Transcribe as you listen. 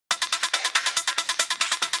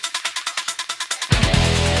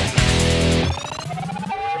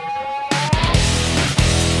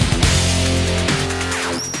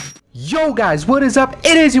Yo guys, what is up?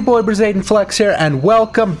 It is your boy Brazaden Flex here, and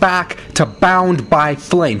welcome back to Bound by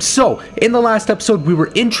Flame. So, in the last episode, we were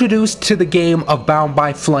introduced to the game of Bound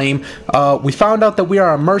by Flame. We found out that we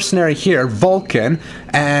are a mercenary here, Vulcan,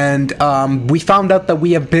 and we found out that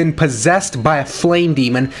we have been possessed by a flame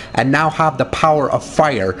demon and now have the power of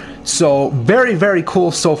fire. So, very, very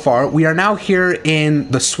cool so far. We are now here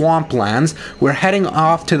in the swamplands. We're heading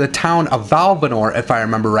off to the town of Valvenor, if I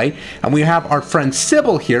remember right, and we have our friend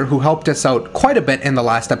Sybil here, who helped us out quite a bit in the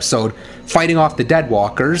last episode fighting off the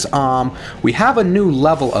Deadwalkers. We have a new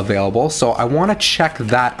level available, so I want to check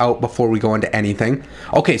that out before we go into anything.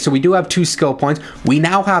 Okay, so we do have 2 skill points. We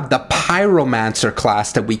now have the Pyromancer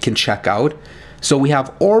class that we can check out. So we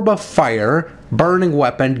have Orb of Fire, Burning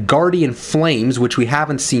Weapon, Guardian Flames, which we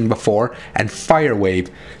haven't seen before, and Fire Wave.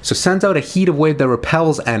 So sends out a heat of wave that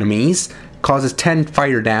repels enemies, causes 10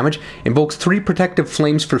 fire damage, invokes 3 protective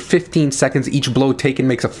flames for 15 seconds. Each blow taken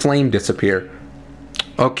makes a flame disappear.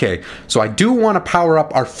 Okay, so I do want to power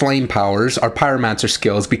up our flame powers, our pyromancer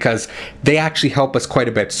skills, because they actually help us quite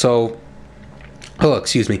a bit. So, oh,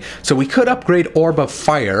 excuse me. So we could upgrade Orb of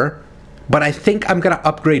Fire, but I think I'm going to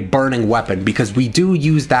upgrade Burning Weapon because we do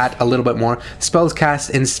use that a little bit more. Spells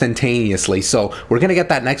cast instantaneously. So we're going to get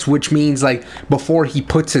that next, which means like before he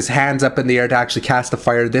puts his hands up in the air to actually cast the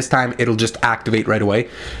fire, this time it'll just activate right away.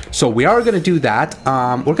 So we are going to do that.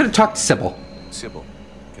 We're going to talk to Sybil. Sybil,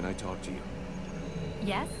 can I talk to you?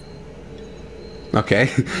 Yes? Okay.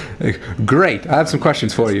 Great. I have some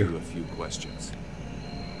questions for you. A few questions.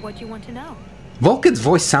 What do you want to know? Vulcan's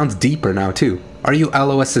voice sounds deeper now too. Are you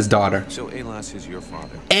Elois's daughter? So Alos is your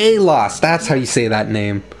father? Alos, that's how you say that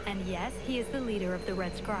name. And yes, he is the leader of the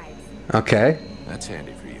Red Scribes. Okay. That's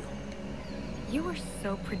handy for you. You are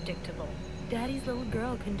so predictable. Daddy's little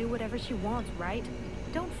girl can do whatever she wants, right?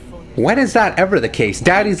 Don't fool yourself. When is that ever the case?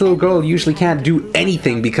 Daddy's little girl usually can't do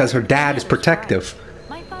anything because her dad is protective.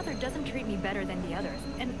 My father doesn't treat me better than the others,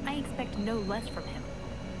 and I expect no less from him.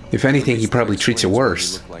 If anything, he probably treats you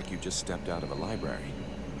worse. You look like you just stepped out of a library.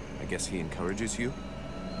 I guess he encourages you?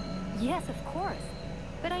 Yes, of course.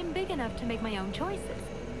 But I'm big enough to make my own choices.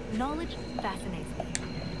 Knowledge fascinates me.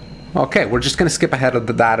 Okay, we're just going to skip ahead of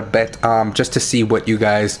that a bit, just to see what you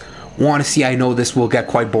guys want to see. I know this will get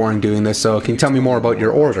quite boring doing this, so can you tell me more about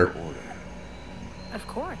your order? Of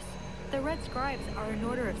course. The Red Scribes are an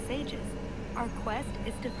order of sages. Our quest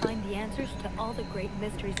is to find the answers to all the great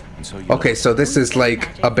mysteries. Okay, so this is like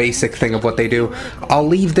a basic thing of what they do. I'll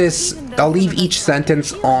leave each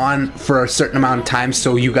sentence on for a certain amount of time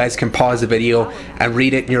so you guys can pause the video and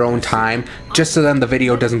read it in your own time, just so then the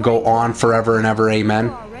video doesn't go on forever and ever,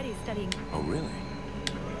 amen. Oh, really?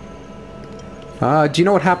 Do you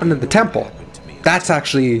know what happened at the temple? That's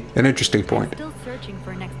actually an interesting point. I'm still searching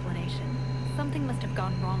for an explanation. Something must have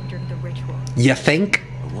gone wrong during the ritual. You think?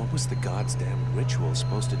 But what was the god's damn ritual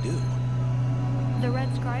supposed to do? The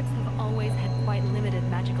Red Scribes have always had quite limited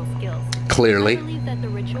magical skills. Clearly. I believe that the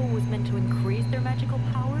ritual was meant to increase their magical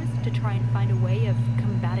powers to try and find a way of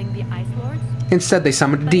combating the Ice Lords. Instead, they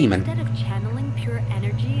summoned a demon. Instead of channeling pure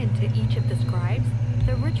energy into each of the scribes,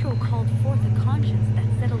 the ritual called forth a conscience that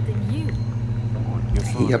settled in you. Your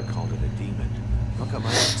father Yep. called it a demon. How come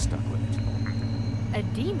I got stuck with it? A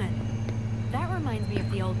demon? That reminds me of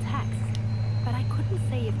the old text, but I couldn't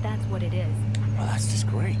say if that's what it is. Well, that's just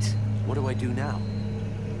great. What do I do now?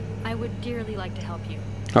 I would dearly like to help you.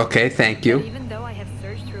 Okay, thank But you. even though I have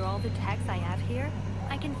searched through all the texts I have here,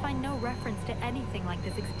 I can find no reference to anything like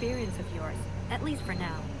this experience of yours, at least for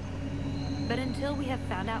now. But until we have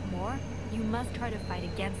found out more, you must try to fight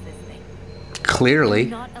against this thing. Clearly.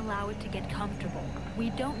 Do not allow it to get comfortable. We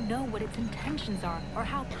don't know what its intentions are or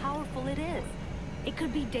how powerful it is. It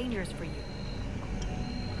could be dangerous for you.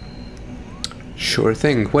 Sure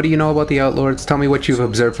thing. What do you know about the Outlords? Tell me what you've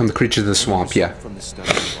observed from the creatures of the swamp, yeah. From the study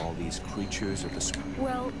of all these creatures of the swamp.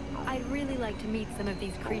 Well, I'd really like to meet some of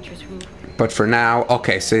these creatures who... But for now,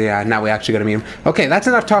 okay, so yeah, now we actually gotta meet him. Okay, that's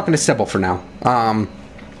enough talking to Sybil for now.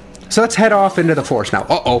 So let's head off into the forest now.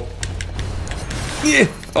 Uh-oh. Yeah.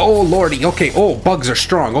 Oh, lordy. Okay. Oh, bugs are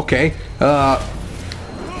strong. Okay.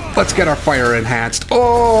 Let's get our fire enhanced.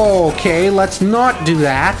 Oh, okay. Let's not do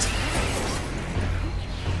that.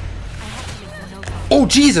 Oh,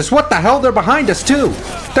 Jesus. What the hell? They're behind us, too.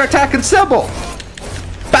 They're attacking Sybil.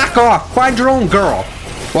 Back off. Find your own girl.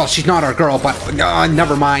 Well, she's not our girl, but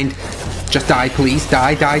never mind. Just die, please.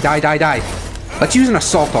 Die, die, die, die, die. Let's use an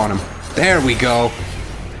assault on him. There we go.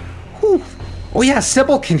 Whew. Oh, yeah.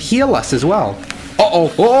 Sybil can heal us as well.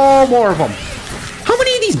 Uh-oh. Oh, more of them. How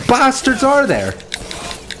many of these bastards are there?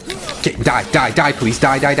 Okay, die, die, die, please.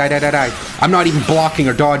 Die, die, die, die, die, die. I'm not even blocking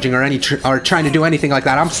or dodging or trying to do anything like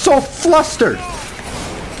that. I'm so flustered.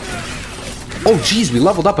 Oh, geez, we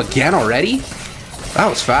leveled up again already? That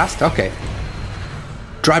was fast. Okay.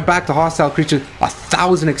 Drive back to hostile creatures.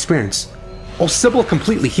 1,000 experience. Oh, Sybil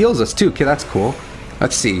completely heals us too. Okay, that's cool.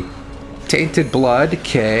 Let's see. Tainted blood.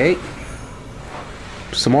 Okay.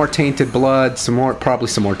 Some more tainted blood. Probably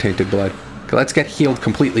some more tainted blood. Okay, let's get healed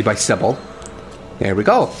completely by Sybil. There we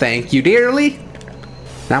go. Thank you dearly.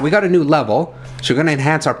 Now we got a new level. So we're going to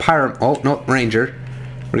enhance our Ranger.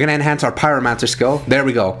 We're going to enhance our Pyromancer skill. There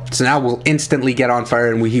we go. So now we'll instantly get on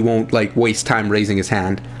fire and he won't like waste time raising his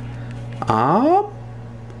hand. Oh,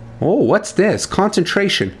 what's this?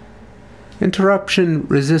 Concentration. Interruption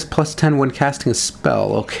resist +10 when casting a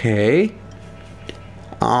spell. Okay.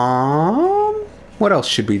 What else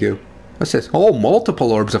should we do? What's this? Oh,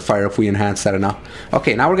 multiple orbs of fire if we enhance that enough.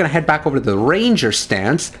 Okay, now we're going to head back over to the Ranger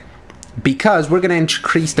stance because we're going to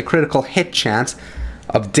increase the critical hit chance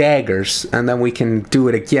of daggers, and then we can do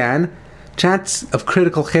it again. Chance of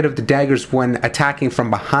critical hit of the daggers when attacking from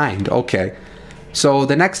behind. Okay. So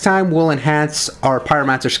the next time we'll enhance our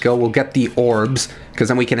Pyromancer skill, we'll get the orbs, because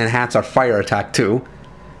then we can enhance our fire attack too.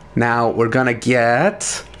 Now we're gonna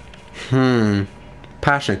get...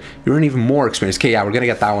 Passion. You earn even more experience. Okay, yeah, we're gonna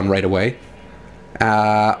get that one right away.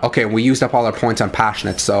 Okay, we used up all our points on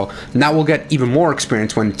Passionate, so now we'll get even more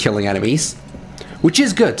experience when killing enemies. Which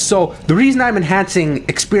is good. So the reason I'm enhancing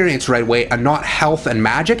experience right away and not health and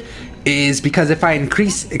magic is because if I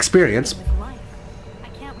increase experience... I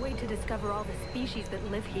can't wait to discover all the species that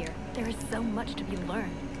live here. There is so much to be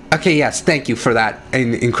learned. Okay, yes, thank you for that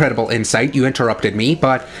incredible insight. You interrupted me,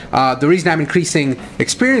 but the reason I'm increasing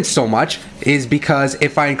experience so much is because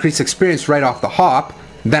if I increase experience right off the hop,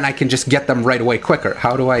 then I can just get them right away quicker.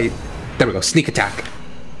 How do I... There we go, sneak attack.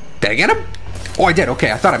 Did I get him? Oh, I did.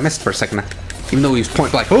 Okay, I thought I missed for a second. Even though he was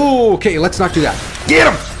point blank. Oh, okay, let's not do that. Get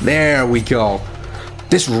him! There we go.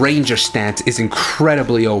 This Ranger stance is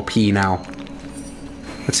incredibly OP now.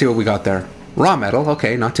 Let's see what we got there. Raw metal.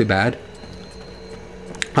 Okay, not too bad.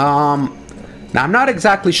 Now, I'm not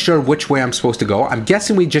exactly sure which way I'm supposed to go. I'm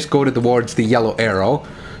guessing we just go towards the yellow arrow.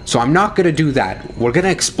 So I'm not going to do that. We're going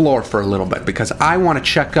to explore for a little bit because I want to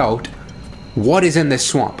check out what is in this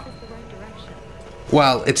swamp.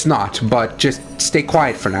 Well, it's not, but just stay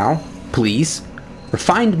quiet for now. Please.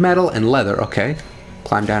 Refined metal and leather. Okay.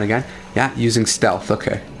 Climb down again. Yeah, using stealth.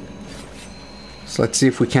 Okay. So let's see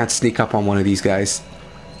if we can't sneak up on one of these guys.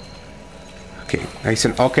 Okay. Nice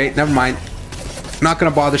and... Okay, never mind. Not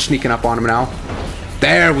gonna bother sneaking up on him now.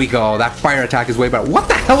 There we go. That fire attack is way better. What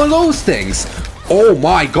the hell are those things? Oh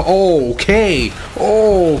my god. Okay.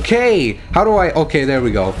 Okay. How do I... Okay, there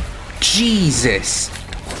we go. Jesus.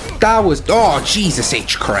 That was... Oh, Jesus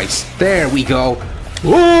H. Christ. There we go.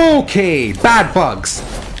 Okay, bad bugs.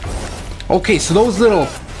 Okay, so those little...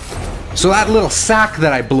 So that little sack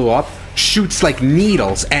that I blew up shoots like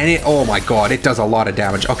needles, and it... Oh my god, it does a lot of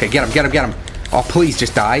damage. Okay, get him, get him, get him. Oh, please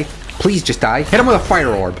just die. Please just die. Hit him with a fire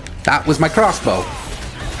orb. That was my crossbow.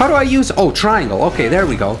 How do I use... Oh, triangle. Okay, there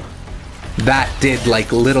we go. That did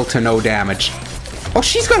like little to no damage. Oh,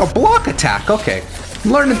 she's got a block attack. Okay.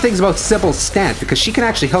 I'm learning things about Sybil's stance because she can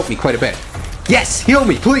actually help me quite a bit. Yes, heal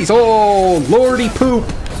me, please. Oh, lordy poop.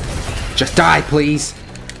 Just die, please.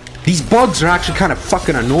 These bugs are actually kind of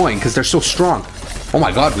fucking annoying because they're so strong. Oh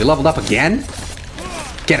my god, we leveled up again?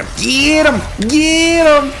 Get him. Get him.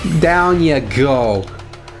 Get him. Down you go.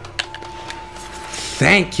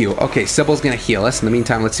 Thank you. Okay, Sybil's gonna heal us. In the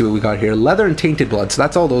meantime, let's see what we got here. Leather and tainted blood. So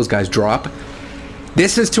that's all those guys drop.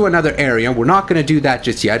 This is to another area. We're not gonna do that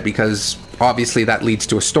just yet because obviously that leads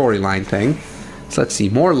to a storyline thing. So let's see.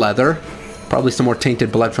 More leather. Probably some more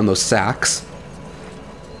tainted blood from those sacks.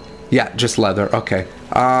 Yeah, just leather. Okay.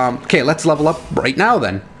 Okay, let's level up right now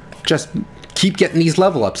then. Just keep getting these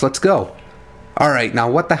level ups. Let's go. Alright, now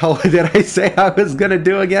what the hell did I say I was gonna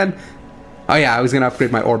do again? Oh yeah, I was gonna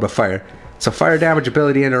upgrade my Orb of Fire. So fire damage,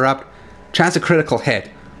 ability interrupt, chance of critical hit.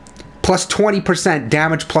 Plus 20%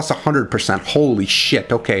 damage, plus 100%. Holy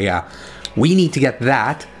shit. Okay, yeah. We need to get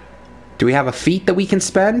that. Do we have a feat that we can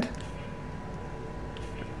spend?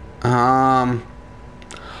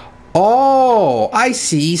 Oh, I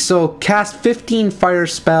see. So cast 15 fire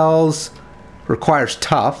spells requires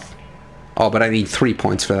tough. Oh, but I need 3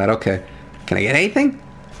 points for that. Okay. Can I get anything?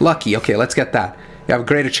 Lucky. Okay, let's get that. You have a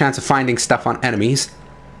greater chance of finding stuff on enemies.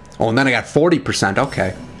 Oh, and then I got 40%.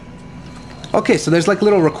 Okay. Okay, so there's like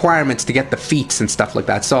little requirements to get the feats and stuff like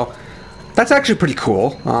that. So that's actually pretty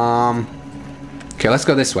cool. Okay, let's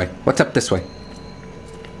go this way. What's up this way?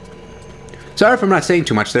 Sorry if I'm not saying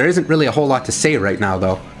too much. There isn't really a whole lot to say right now,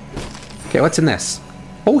 though. Okay, what's in this?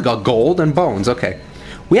 Oh, we got gold and bones. Okay.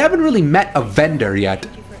 We haven't really met a vendor yet.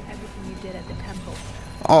 Thank you for everything you did at the temple.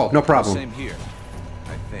 Oh, no problem. Same here,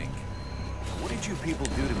 I think. people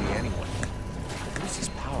do to me anyway? Where does this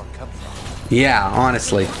power come from? Yeah,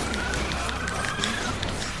 honestly. I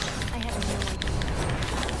have no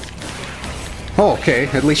idea. Oh, okay.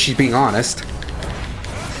 At least she's being honest.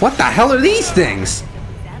 What the hell are these things?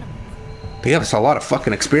 They give us a lot of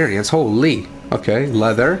fucking experience. Holy. Okay,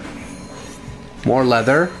 leather. More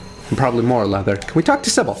leather. And probably more leather. Can we talk to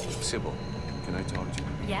Sybil? Sybil, can I talk to you?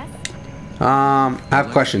 Yes? I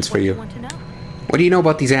have questions for What do you you. want to know? What do you know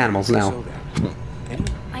about these animals now? So then,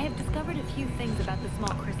 I have discovered a few things about the small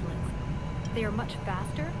chrysalids. They are much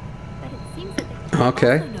faster, but it seems that they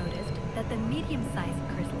Okay. also noticed that the medium-sized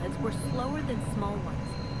chrysalids were slower than small ones.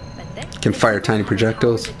 But they Can fire tiny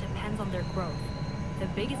projectiles. It depends on their growth. The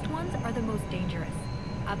biggest ones are the most dangerous.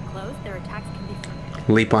 Up close, their attacks can be frequent.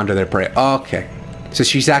 Leap onto their prey. Okay. So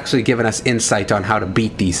she's actually given us insight on how to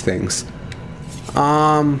beat these things.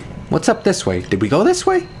 What's up this way? Did we go this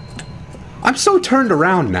way? I'm so turned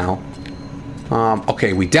around now.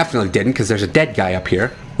 Okay, we definitely didn't because there's a dead guy up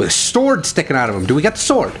here with a sword sticking out of him. Do we get the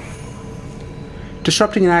sword?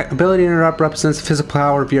 Disrupting an ability to interrupt represents the physical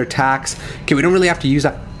power of your attacks. Okay, we don't really have to use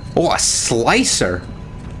that. Oh, a slicer.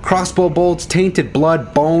 Crossbow bolts, tainted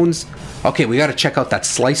blood, bones. Okay, we gotta check out that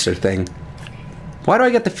slicer thing. Why do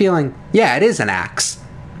I get the feeling... Yeah, it is an axe.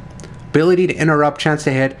 Ability to interrupt, chance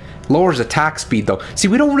to hit. Lowers attack speed, though. See,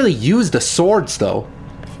 we don't really use the swords, though.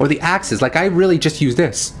 Or the axes. Like, I really just use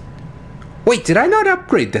this. Wait, did I not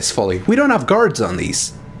upgrade this fully? We don't have guards on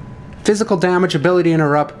these. Physical damage, ability to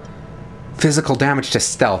interrupt. Physical damage to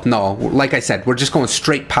stealth. No, like I said, we're just going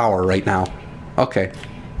straight power right now. Okay.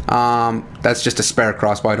 That's just a spare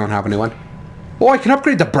crossbow. I don't have a new one. Oh, I can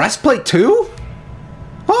upgrade the breastplate, too?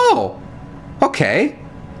 Oh. Okay.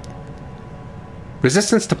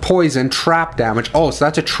 Resistance to poison, trap damage. Oh, so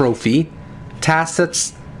that's a trophy.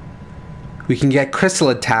 Tassets. We can get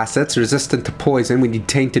chrysalid tassets, resistant to poison. We need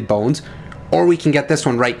tainted bones. Or we can get this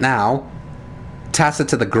one right now. Tacet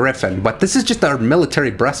to the griffin. But this is just our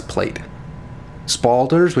military breastplate.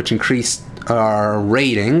 Spalders, which increase our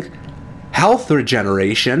rating. Health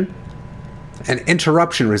regeneration. And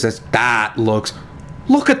interruption resist. That looks...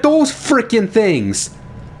 Look at those freaking things!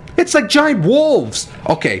 It's like giant wolves!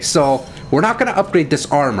 Okay, so we're not going to upgrade this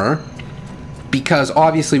armor because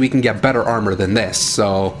obviously we can get better armor than this,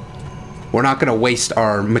 so we're not going to waste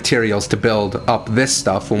our materials to build up this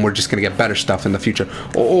stuff when we're just going to get better stuff in the future.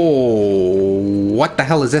 Oh, what the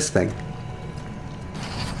hell is this thing?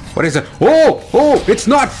 What is it? Oh, it's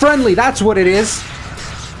not friendly, that's what it is!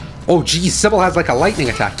 Oh, geez, Sybil has like a lightning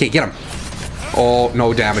attack. Okay, get him. Oh,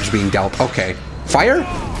 no damage being dealt. Okay. Fire?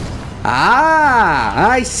 Ah,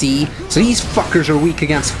 I see. So these fuckers are weak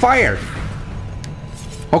against fire.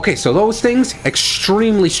 Okay, so those things,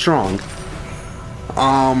 extremely strong.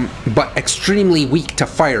 But extremely weak to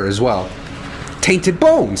fire as well. Tainted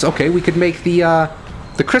bones. Okay, we could make the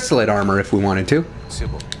chrysalid armor if we wanted to.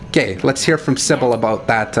 Sybil, Okay, let's hear from Sybil about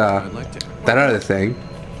that, that other thing.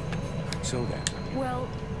 so then, Well,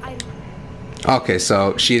 I... Okay,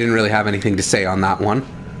 so she didn't really have anything to say on that one.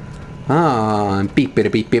 Beep,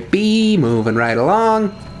 beep, beep, beep, beep, moving right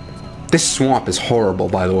along. This swamp is horrible,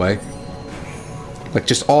 by the way. Like,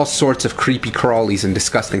 just all sorts of creepy crawlies and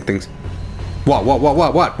disgusting things. What?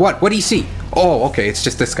 What do you see? Oh, okay, it's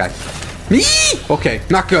just this guy. Okay,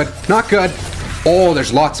 not good, not good. Oh,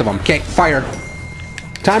 there's lots of them. Okay, fire.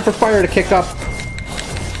 Time for fire to kick up.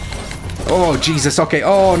 Oh, Jesus, okay.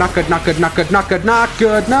 Oh, not good, not good, not good, not good, not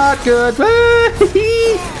good, not good.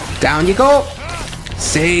 Down you go.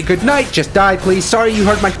 Say goodnight. Just die, please. Sorry you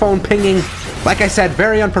heard my phone pinging. Like I said,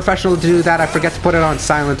 very unprofessional to do that. I forget to put it on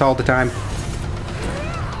silent all the time.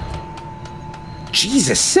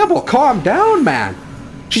 Jesus, Sybil, calm down, man.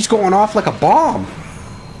 She's going off like a bomb.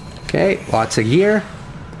 Okay, lots of gear.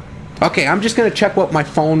 Okay, I'm just going to check what my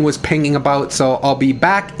phone was pinging about, so I'll be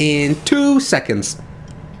back in 2 seconds.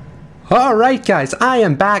 Alright guys, I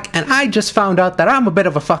am back, and I just found out that I'm a bit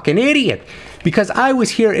of a fucking idiot. Because I was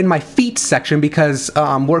here in my feats section because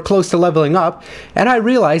we're close to leveling up, and I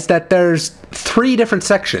realized that there's 3 different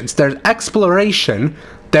sections. There's exploration,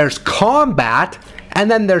 there's combat, and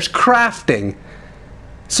then there's crafting.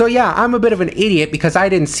 So yeah, I'm a bit of an idiot because I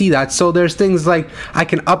didn't see that. So there's things like I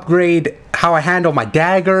can upgrade how I handle my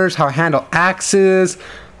daggers, how I handle axes.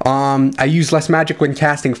 I use less magic when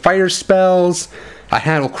casting fire spells. I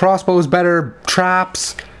handle crossbows better,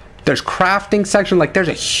 traps. There's crafting section. Like, there's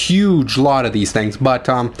a huge lot of these things. But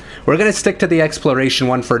we're going to stick to the exploration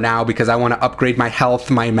one for now because I want to upgrade my health,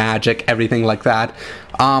 my magic, everything like that.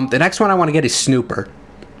 The next one I want to get is Snooper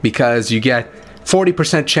because you get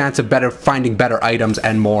 40% chance of finding better items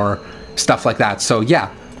and more stuff like that. So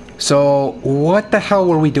yeah. So what the hell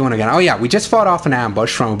were we doing again? Oh yeah, we just fought off an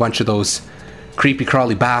ambush from a bunch of those creepy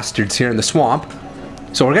crawly bastards here in the swamp.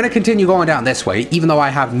 So we're gonna continue going down this way, even though I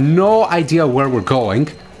have no idea where we're going.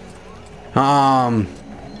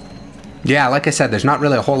 Yeah, like I said, there's not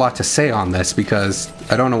really a whole lot to say on this because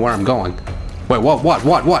I don't know where I'm going. Wait, what?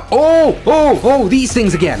 Oh, these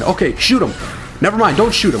things again. Okay, shoot them. Never mind,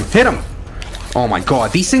 don't shoot them. Hit them. Oh my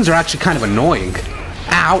god, these things are actually kind of annoying.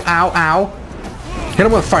 Ow. Hit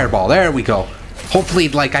them with a fireball. There we go. Hopefully,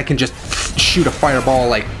 like, I can just shoot a fireball,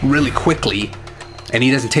 like, really quickly. And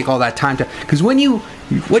he doesn't take all that time to... Because what you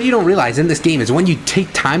don't realize in this game is when you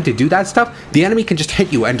take time to do that stuff, the enemy can just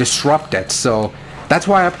hit you and disrupt it. So that's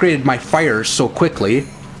why I upgraded my fire so quickly.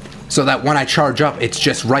 So that when I charge up, it's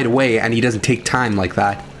just right away and he doesn't take time like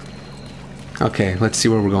that. Okay, let's see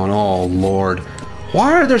where we're going. Oh, Lord.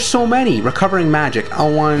 Why are there so many? Recovering magic.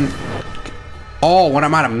 When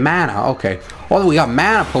I'm out of mana. Okay. Oh, we got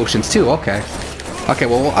mana potions too. Okay. Okay,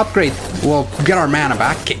 well, we'll upgrade. We'll get our mana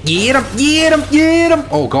back. Okay, get him.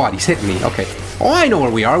 Oh, God, he's hitting me. Okay. Oh, I know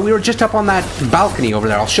where we are. We were just up on that balcony over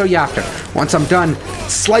there. I'll show you after. Once I'm done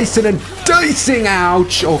slicing and dicing.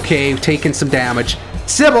 Ouch. Okay, taking some damage.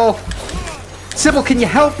 Sybil, can you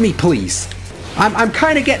help me, please? I'm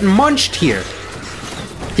kind of getting munched here.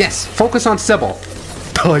 Yes, focus on Sybil.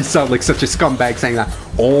 Oh, I sound like such a scumbag saying that.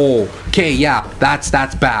 Oh, okay, yeah, that's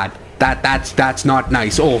bad. That's not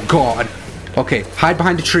nice. Oh, God. Okay, hide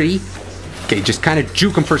behind a tree. Okay, just kind of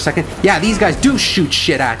juke him for a second. Yeah, these guys do shoot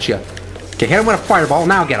shit at you. Okay, hit him with a fireball.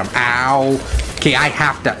 Now get him. Ow. Okay, I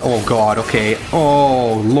have to. Oh, God. Okay.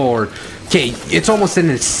 Oh, Lord. Okay, it's almost a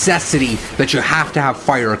necessity that you have to have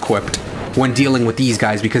fire equipped when dealing with these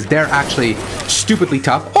guys because they're actually stupidly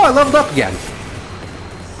tough. Oh, I leveled up again.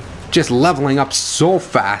 Just leveling up so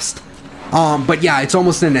fast. But yeah, it's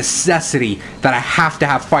almost a necessity that I have to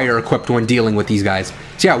have fire equipped when dealing with these guys.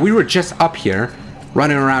 So yeah, we were just up here,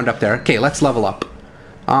 running around up there. Okay, let's level up.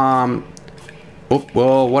 Oh,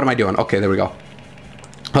 well, what am I doing? Okay, there we go.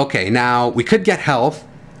 Okay, now we could get health.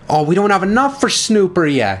 Oh, we don't have enough for Snooper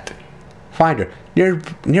yet. Find her.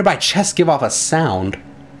 Nearby chests give off a sound.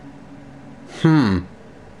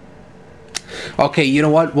 Okay, you know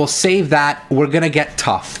what? We'll save that. We're gonna get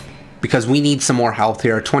tough. Because we need some more health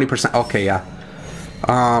here. 20%. Okay, yeah.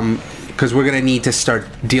 Because we're gonna need to start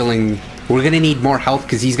dealing... We're gonna need more health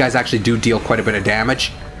because these guys actually do deal quite a bit of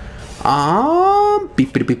damage.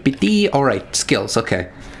 Alright, skills. Okay.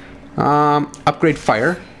 Upgrade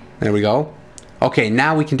fire. There we go. Okay,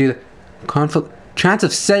 now we can do the... Conflict... Chance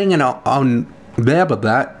of setting an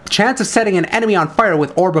chance of setting an enemy on fire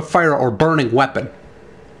with orb of fire or burning weapon.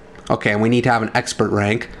 Okay, and we need to have an expert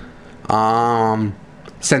rank.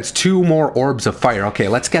 Sends 2 more orbs of fire. Okay,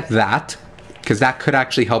 let's get that because that could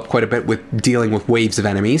actually help quite a bit with dealing with waves of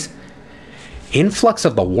enemies. Influx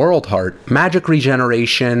of the World Heart, magic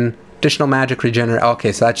regeneration, additional magic regeneration.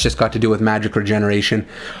 Okay, so that's just got to do with magic regeneration.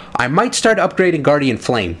 I might start upgrading Guardian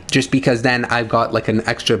Flame just because then I've got like an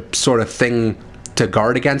extra sort of thing to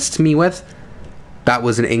guard against me with. That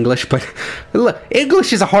was in English, but look,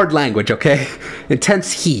 English is a hard language, okay?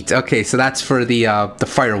 Intense heat. Okay, so that's for the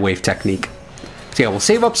fire wave technique. So yeah, we'll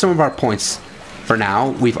save up some of our points for now.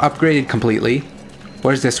 We've upgraded completely.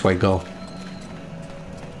 Where's this way go?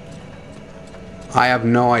 I have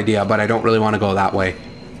no idea, but I don't really want to go that way.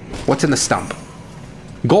 What's in the stump?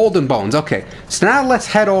 Golden bones. Okay, so now let's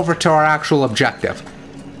head over to our actual objective.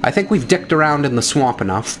 I think we've dicked around in the swamp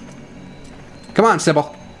enough. Come on,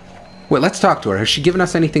 Sybil. Wait, let's talk to her. Has she given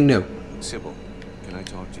us anything new? Sybil, can I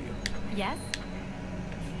talk to you? Yes?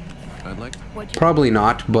 I'd like... Probably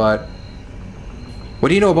not, but... What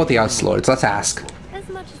do you know about the Ice Lords? Let's ask. As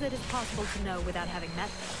much as it is possible to know without having met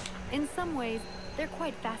them. In some ways, they're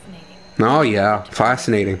quite fascinating. Oh yeah,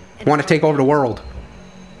 fascinating. Want to take over the world.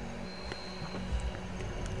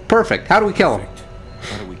 Perfect. How do we kill him?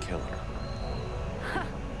 How do we kill her?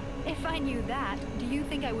 If I knew that, do you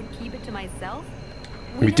think I would keep it to myself?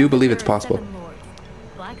 We do believe it's possible. 7 lords.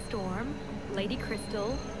 Black Storm, Lady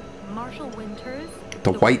Crystal, Marshal Winters,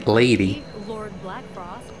 The White Lady, Lord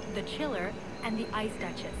Blackfrost, the Chiller, and the Ice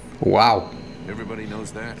Duchess. Wow. Everybody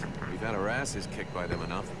knows that. We've had our asses kicked by them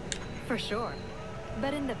enough. For sure.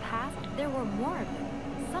 But in the past, there were more of them.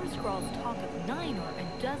 Some scrolls talk of 9 or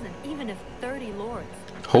a dozen, even of 30 lords.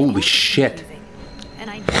 Holy shit. Confusing. And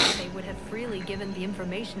I doubt they would have freely given the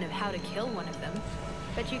information of how to kill one of them.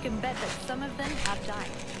 But you can bet that some of them have died.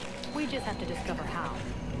 We just have to discover how.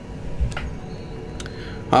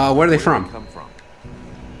 Where are they from? Come from?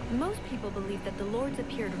 Most people believe that the lords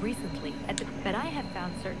appeared recently, but I have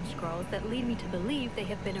found certain scrolls that lead me to believe they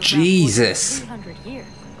have been around Jesus. for 300 years.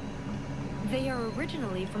 They are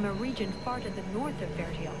originally from a region far to the north of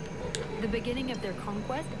Vergil. The beginning of their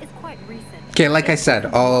conquest is quite recent. Okay, like I said,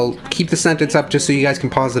 I'll keep the sentence up just so you guys can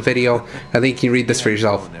pause the video. I think you can read this for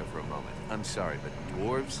yourself. There for a moment. I'm sorry, but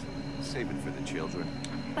dwarves? Save it for the children.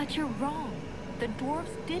 But you're wrong. The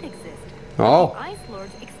dwarves did exist. Oh. The Ice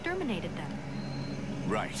Lords exterminated them.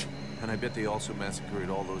 Right. And I bet they also massacred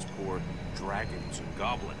all those poor dragons and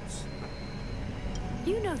goblins.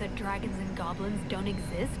 You know that dragons and goblins don't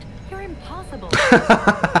exist. You're impossible.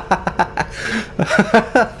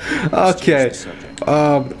 Okay.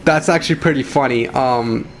 That's actually pretty funny.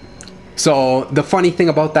 So the funny thing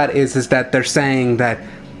about that is that they're saying that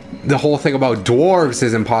the whole thing about dwarves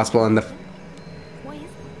is impossible and the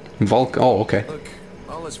Oh, okay. Look,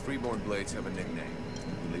 all us freeborn blades have a nickname.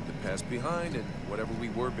 We leave the past behind, and whatever we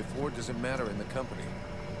were before doesn't matter in the company.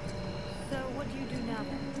 So what do you do now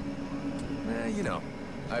then? You know,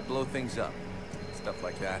 I blow things up. Stuff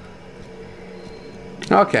like that.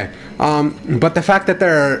 Okay. But the fact that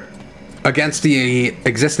they're against the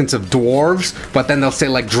existence of dwarves, but then they'll say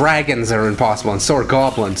like dragons are impossible and so are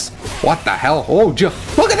goblins. What the hell? Oh,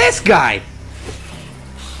 look at this guy!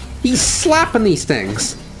 He's slapping these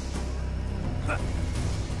things.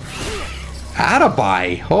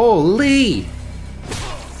 Attaboy! Holy!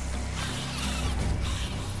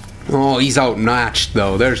 Oh, he's outmatched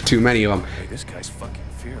though. There's too many of them. Hey, this guy's fucking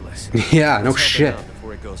fearless. Yeah, no shit.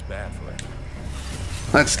 Before it goes bad for him.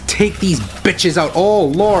 Let's take these bitches out. Oh,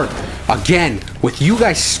 Lord. Again, with you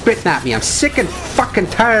guys spitting at me. I'm sick and fucking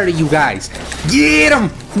tired of you guys. Get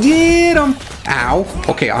him! Get him! Ow.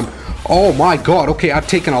 Okay, oh my god. Okay, I've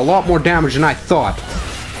taken a lot more damage than I thought.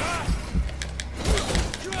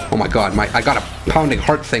 Oh my god, I got a pounding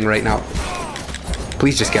heart thing right now.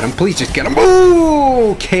 Please just get him. Please just get him.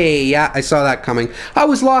 Okay, yeah, I saw that coming. I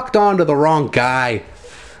was locked onto the wrong guy.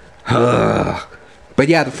 But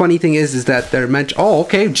yeah, the funny thing is that they're meant. Oh,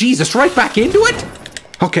 okay, Jesus, right back into it.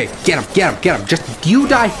 Okay, get him, get him, get him. Just you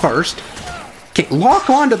die first. Okay, lock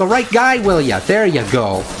onto the right guy, will ya? There you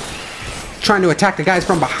go. Trying to attack the guys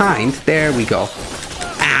from behind. There we go.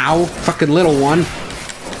 Ow, fucking little one.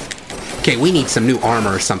 Okay, we need some new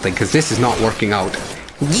armor or something, because this is not working out.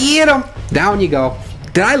 Get him! Down you go.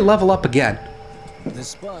 Did I level up again?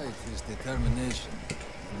 Despite his determination,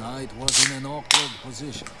 the knight was in an awkward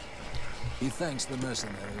position. He thanks the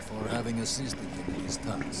mercenary for having assisted him in his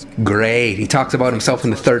task. Great. He talks about himself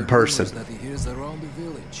in the third person. That he hears around the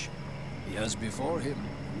village. He has before him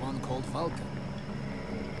one called Falcon.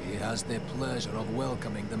 He has the pleasure of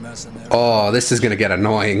welcoming the mercenary. Oh, this is gonna get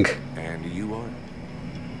annoying. And you are?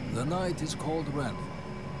 The knight is called Ranford,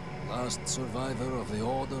 last survivor of the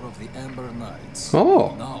Order of the Ember Knights.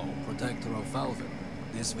 Oh. Now protector of Valvenor,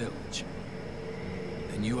 this village.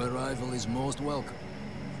 The new arrival is most welcome.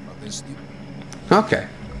 But this Okay.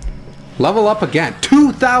 Level up again.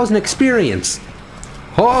 2,000 experience.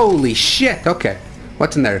 Holy shit. Okay.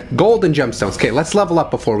 What's in there? Golden gemstones. Okay, let's level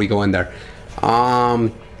up before we go in there.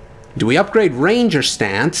 Do we upgrade ranger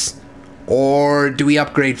stance or do we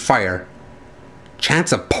upgrade fire?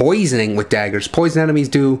 Chance of poisoning with daggers. Poison enemies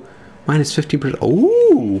do minus 15%.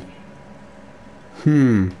 Ooh.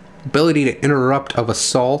 Ability to interrupt of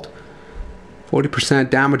assault. 40%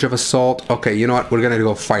 damage of assault. Okay, you know what? We're gonna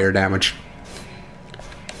go fire damage.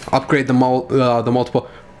 Upgrade the multiple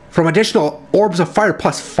from additional orbs of fire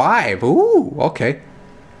plus 5. Ooh, okay.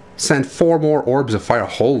 Send 4 more orbs of fire.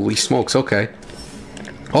 Holy smokes, okay.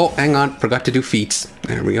 Oh, hang on. Forgot to do feats.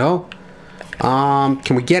 There we go.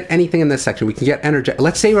 Can we get anything in this section? We can get energy.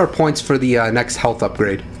 Let's save our points for the next health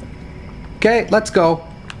upgrade. Okay, let's go.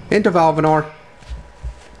 Into Valvenor.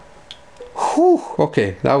 Whew,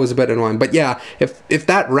 okay, that was a bit annoying. But yeah, if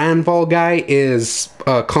that Ranval guy is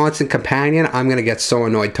a constant companion, I'm going to get so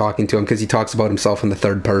annoyed talking to him because he talks about himself in the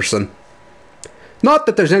third person. Not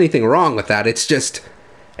that there's anything wrong with that, it's just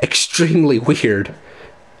extremely weird.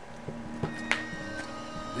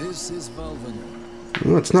 This is Valvenor.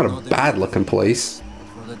 Well, it's not a bad looking place.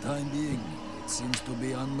 For the time being, it seems to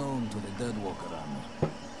be unknown to the Deadwalker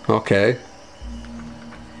army. Okay.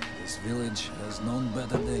 This village has known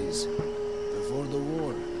better days. Before the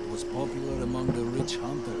war, it was popular among the rich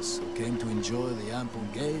hunters who came to enjoy the ample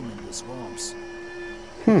game in the swamps.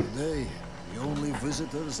 Today, the only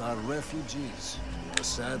visitors are refugees, who are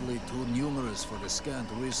sadly too numerous for the scant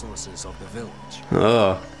resources of the village.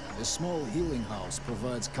 A small healing house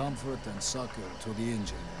provides comfort and succor to the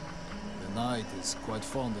injured. The knight is quite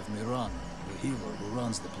fond of Miran, the healer who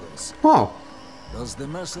runs the place. Oh. Does the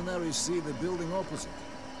mercenary see the building opposite?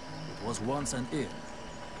 It was once an inn.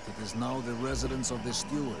 It is now the residence of the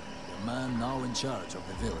steward, the man now in charge of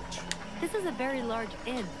the village. This is a very large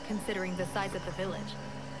inn, considering the size of the village.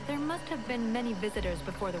 There must have been many visitors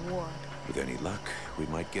before the war. With any luck, we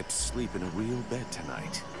might get to sleep in a real bed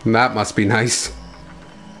tonight. That must be nice.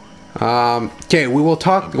 Okay, we'll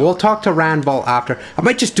talk to Randball after. I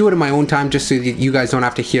might just do it in my own time just so that you guys don't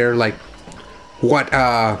have to hear like what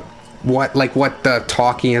the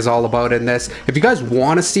talking is all about in this. If you guys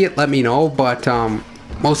want to see it, let me know, but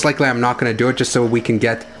most likely I'm not going to do it just so we can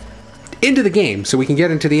get into the game, so we can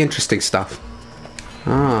get into the interesting stuff.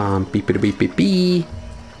 Beep-a-beep-beep-beep.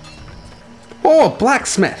 Oh,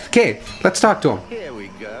 blacksmith. Okay, let's talk to him. Here we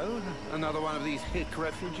go. Another one of these hick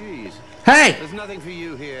refugees. Hey! There's nothing for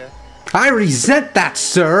you here. I resent that,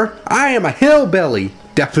 sir. I am a hillbilly.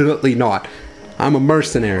 Definitely not. I'm a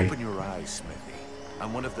mercenary. Open your eyes, Smithy.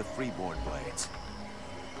 I'm one of the freeborn blades.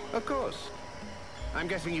 Of course. I'm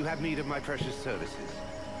guessing you have need of my precious services.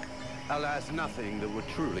 Alas, nothing that would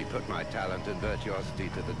truly put my talent and virtuosity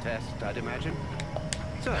to the test, I'd imagine.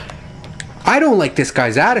 So, I don't like this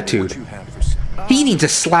guy's What attitude. you have for sale? He needs a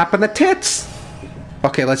slap in the tits.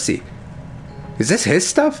 Okay, let's see. Is this his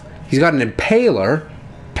stuff? He's got an impaler,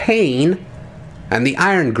 pain, and the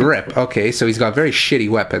iron grip. Okay, so he's got very shitty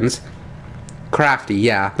weapons. Crafty,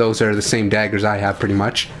 yeah, those are the same daggers I have pretty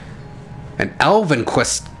much. An elven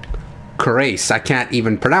quest cuirass. I can't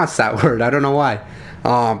even pronounce that word. I don't know why.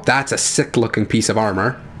 That's a sick looking piece of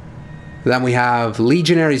armor. Then we have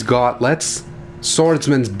legionary's gauntlets,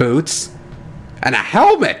 swordsman's boots, and a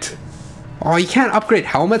helmet. Oh, you can't upgrade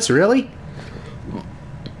helmets, really?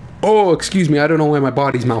 Oh, excuse me, I don't know why my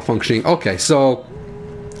body's malfunctioning. Okay, so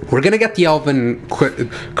we're gonna get the elven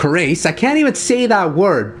cuirass. I can't even say that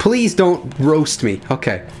word. Please don't roast me.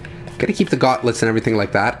 Okay, gotta keep the gauntlets and everything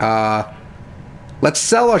like that. Let's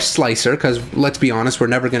sell our slicer, because let's be honest, we're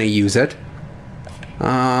never gonna use it.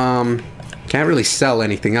 Can't really sell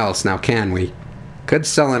anything else now, can we? Could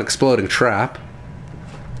sell an exploding trap.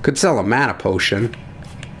 Could sell a mana potion.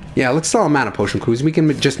 Yeah, let's sell a mana potion, because we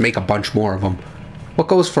can just make a bunch more of them. What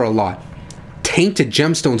goes for a lot? Tainted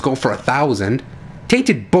gemstones go for 1,000.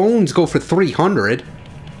 Tainted bones go for 300.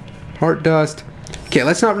 Heart dust. Okay,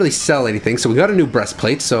 let's not really sell anything. So we got a new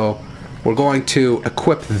breastplate, so we're going to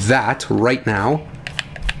equip that right now.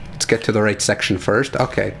 Let's get to the right section first.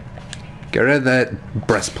 Okay. Get rid of that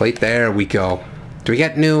breastplate. There we go. Do we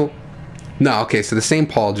get new? No, okay, so the same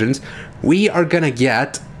pauldrons. We are gonna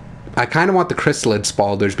get... I kind of want the chrysalid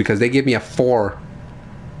spaulders because they give me a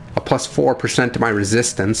plus 4% to my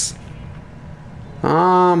resistance.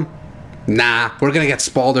 Nah, we're gonna get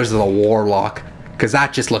spaulders of the warlock because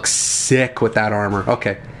that just looks sick with that armor.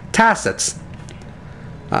 Okay, tassets.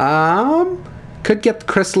 Could get the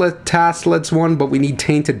chrysalid tassets one, but we need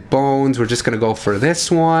tainted bones. We're just gonna go for this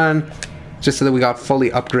one, just so that we got fully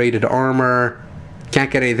upgraded armor. Can't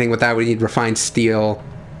get anything with that. We need refined steel,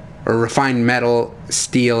 or refined metal,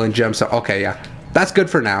 steel, and gemstone. Okay, yeah, that's good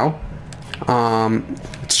for now.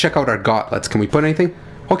 Let's check out our gauntlets. Can we put anything?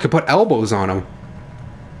 Oh, we can put elbows on them.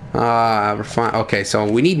 Okay, so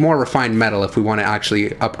we need more refined metal if we want to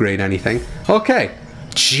actually upgrade anything. Okay.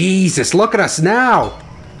 Jesus, look at us now.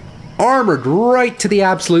 Armored right to the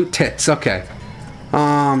absolute tits. Okay.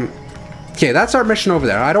 Okay, that's our mission over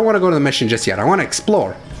there. I don't want to go to the mission just yet. I want to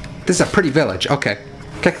explore. This is a pretty village. Okay.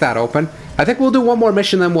 Kick that open. I think we'll do one more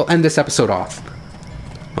mission, then we'll end this episode off.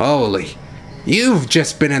 Holy. You've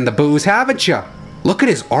just been in the booze, haven't you? Look at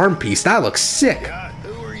his arm piece. That looks sick. Yeah,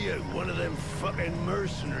 who are you? One of them fucking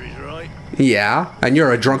mercenaries, right? Yeah, and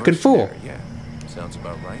you're a drunken fool. Yeah, sounds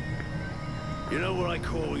about right. You know what I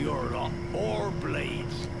call your lot? Ore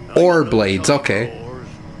blades. Ore blades, okay.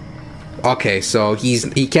 Okay, so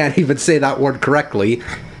he can't even say that word correctly.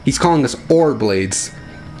 He's calling us ore blades.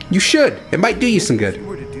 You should. It might do you some If you good.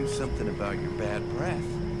 were to do something about your bad breath,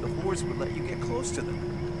 the whores would let you get close to them.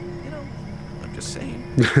 You know, I'm just saying.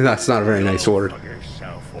 That's not a very nice word. Fuck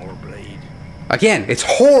yourself, ore blade. Again, it's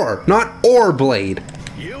whore, not ore blade.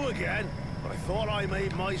 You again? I thought I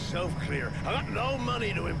made myself clear. I got no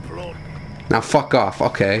money to employ. Now fuck off.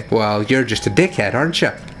 Okay, well, you're just a dickhead, aren't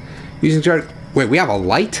you? Using jar... Wait, we have a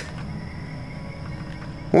light?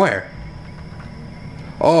 Where?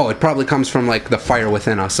 Oh, it probably comes from, like, the fire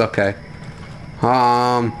within us. Okay.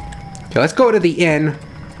 Okay, let's go to the inn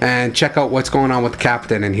and check out what's going on with the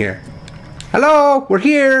captain in here. Hello, we're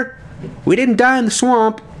here. We didn't die in the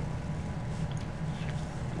swamp.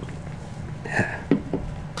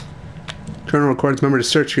 Journal records, remember to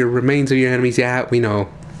search your remains of your enemies. Yeah, we know.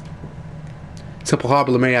 Simple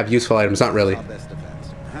harbor may have useful items, not really. Our best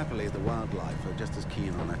defense. Happily, the wildlife are just as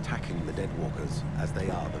keen on attacking the dead walkers as they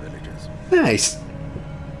are the villagers. Nice.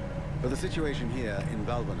 But the situation here in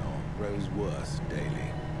Valvenor grows worse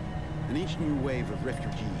daily. And each new wave of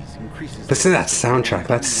refugees increases... Listen to that soundtrack,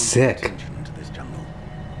 that's sick. attention to this jungle.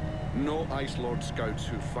 Ice Lord scouts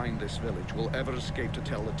who find this village will ever escape to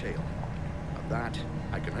tell the tale. Of that,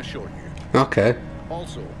 I can assure you. Okay.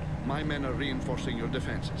 Also, my men are reinforcing your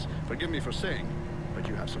defenses. Forgive me for saying, but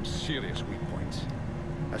you have some serious weak points.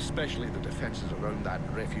 Especially the defenses around that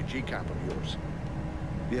refugee camp of yours.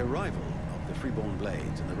 The arrival of the Freeborn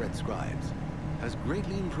Blades and the Red Scribes has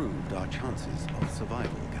greatly improved our chances of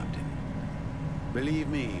survival, Captain. Believe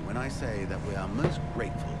me when I say that we are most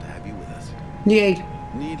grateful to have you with us. Yay.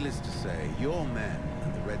 Needless to say, your men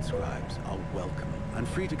and the Red Scribes are welcome and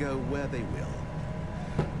free to go where they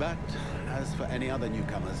will. But as for any other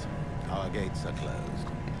newcomers, our gates are closed.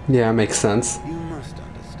 Yeah, makes sense. You must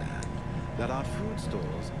understand that our food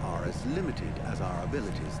stores are as limited as our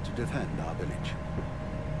abilities to defend our village.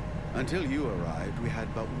 Until you arrived, we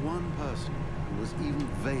had but one person who was even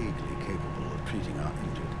vaguely capable of treating our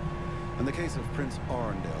injured. And the case of Prince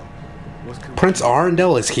Arundel was... Prince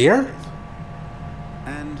Arundel is here?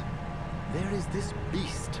 And there is this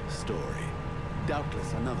beast story.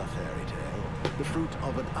 Doubtless another fairy tale, the fruit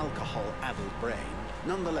of an alcohol-addled brain.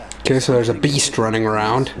 Nonetheless, Okay, so there's a beast running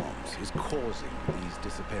around. Swamps is causing these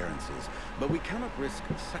disappearances, but we cannot risk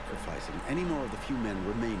sacrificing any more of the few men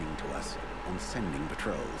remaining to us on sending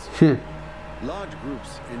patrols. Large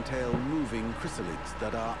groups entail moving chrysalids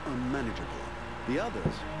that are unmanageable. The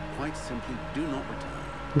others quite simply do not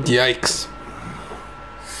return. Yikes.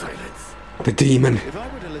 Silence. The demon. If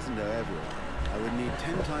I were to listen to everyone, I would need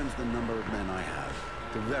 10 times the number of men I have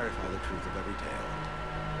to verify the truth of every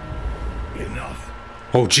tale. Enough.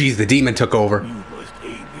 Oh geez, the demon took over. You must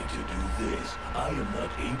aid me to do this. I am not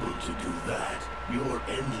able to do that. Your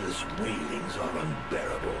endless wailings are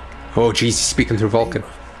unbearable. Oh geez, he's speaking through Vulcan.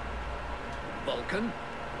 Vulcan?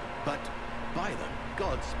 But by the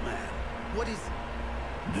gods, man, what is...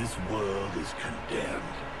 This world is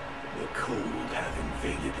condemned. The cold have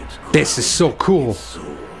invaded its ground, This is so cool. its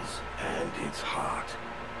souls and its heart.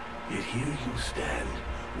 Yet here you stand,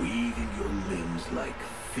 weaving your limbs like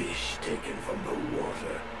fish taken from the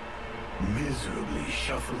water, miserably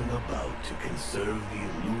shuffling about to conserve the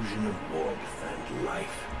illusion of warmth and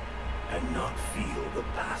life, and not feel the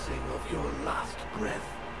passing of your last breath.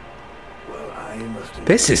 Well, I must...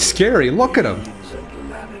 This is scary. Look at him. And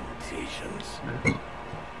lamentations.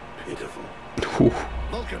 Pitiful. Whew.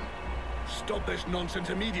 Vulcan, stop this nonsense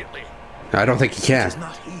immediately. I don't think he It can. is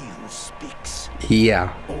not he who speaks.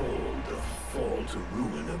 Yeah. All the fall to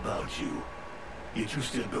ruin about you. Yet you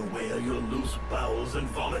still bewail your loose bowels and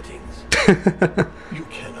vomitings. You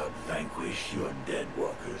cannot vanquish your dead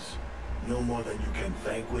walkers, no more than you can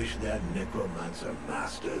vanquish their necromancer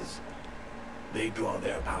masters. They draw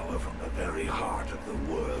their power from the very heart of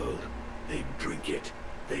the world. They drink it,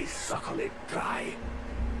 they suckle it dry.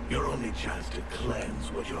 Your only chance to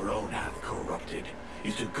cleanse what your own have corrupted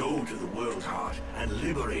is to go to the world's heart and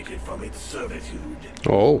liberate it from its servitude.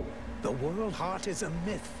 Oh. The World Heart is a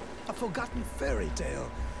myth, a forgotten fairy tale,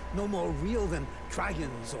 no more real than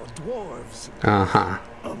dragons or dwarves. Uh-huh.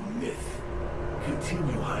 A myth.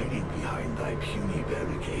 Continue hiding behind thy puny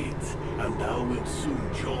barricades, and thou wilt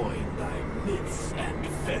soon join thy myths and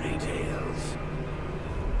fairy tales.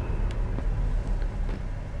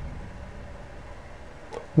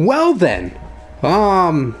 Well then.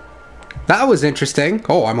 That was interesting.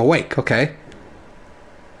 Oh, I'm awake. Okay.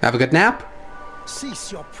 Have a good nap?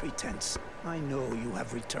 Cease your pretense. I know you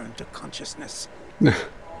have returned to consciousness.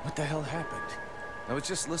 What the hell happened? I was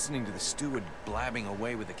just listening to the steward blabbing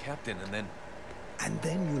away with the captain, and then... And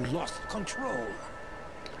then you lost control.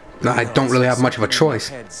 I don't really have much of a choice.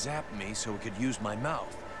 My head zapped me so it could use my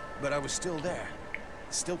mouth, but I was still there,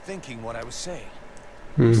 still thinking what I was saying.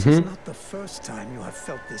 This is not the first time you have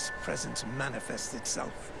felt this presence manifest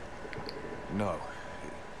itself. No.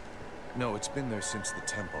 No, it's been there since the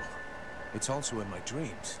temple. It's also in my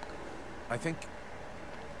dreams. I think...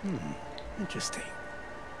 Interesting.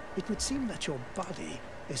 It would seem that your body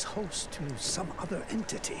is host to some other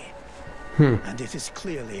entity. And it is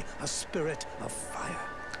clearly a spirit of fire.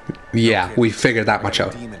 Yeah, we figured that much I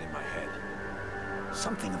out. got a demon in my head.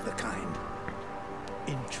 Something of the kind.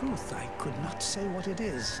 In truth, I could not say what it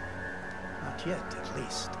is. Not yet, at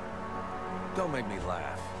least. Don't make me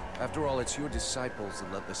laugh. After all, it's your disciples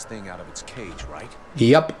that let this thing out of its cage, right?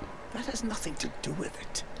 Yep. That has nothing to do with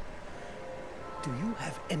it. Do you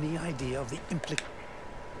have any idea of the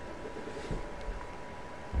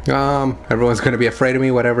Everyone's gonna be afraid of me,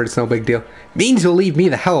 whatever, it's no big deal. Means you'll leave me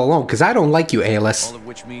the hell alone, because I don't like you, ALS. All of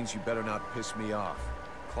which means you better not piss me off.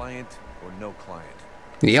 Client or no client.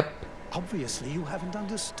 Yep. Obviously, you haven't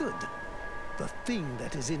understood. The thing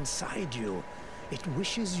that is inside you, it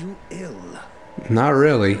wishes you ill. Not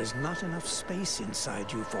really. There is not enough space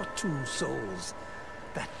inside you for two souls.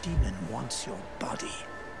 That demon wants your body.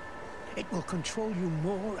 It will control you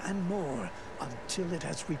more and more until it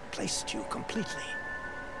has replaced you completely.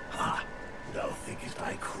 Ha! Thou thinkest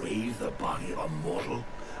I crave the body of a mortal?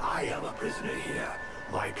 I am a prisoner here.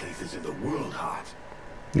 My place is in the world heart.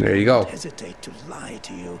 There you go. Hesitate to lie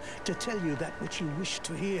to you, to tell you that which you wish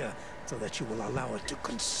to hear, so that you will allow it to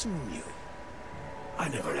consume you. I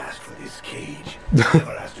never asked for this cage.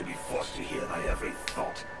 Never asked to be forced to hear thy every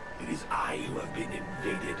thought. It is I who have been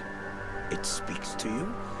invaded. It speaks to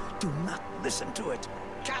you. Do not listen to it.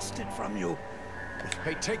 Cast it from you.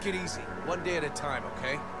 Hey, take it easy. One day at a time,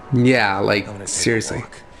 okay? Yeah, like, I'm gonna take a seriously.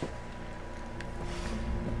 walk.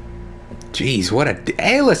 Jeez, what a...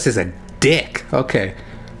 Alis is a dick. Okay.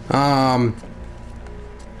 Wow,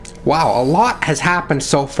 a lot has happened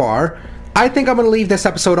so far. I think I'm going to leave this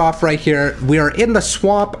episode off right here. We are in the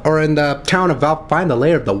swamp, or in the town of find the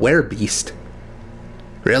lair of the werebeast.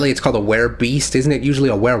 Really? It's called a werebeast? Isn't it usually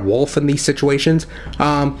a werewolf in these situations?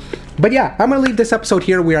 But yeah, I'm going to leave this episode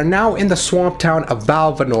here. We are now in the swamp town of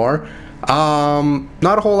Valvenor.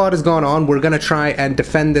 Not a whole lot has gone on. We're gonna try and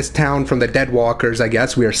defend this town from the Deadwalkers, I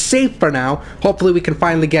guess. We are safe for now. Hopefully we can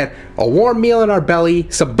finally get a warm meal in our belly,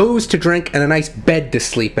 some booze to drink, and a nice bed to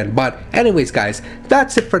sleep in. But anyways, guys,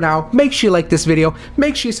 that's it for now. Make sure you like this video.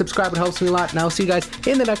 Make sure you subscribe. It helps me a lot. And I'll see you guys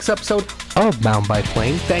in the next episode of Bound by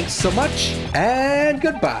Flame. Thanks so much, and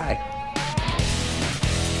goodbye.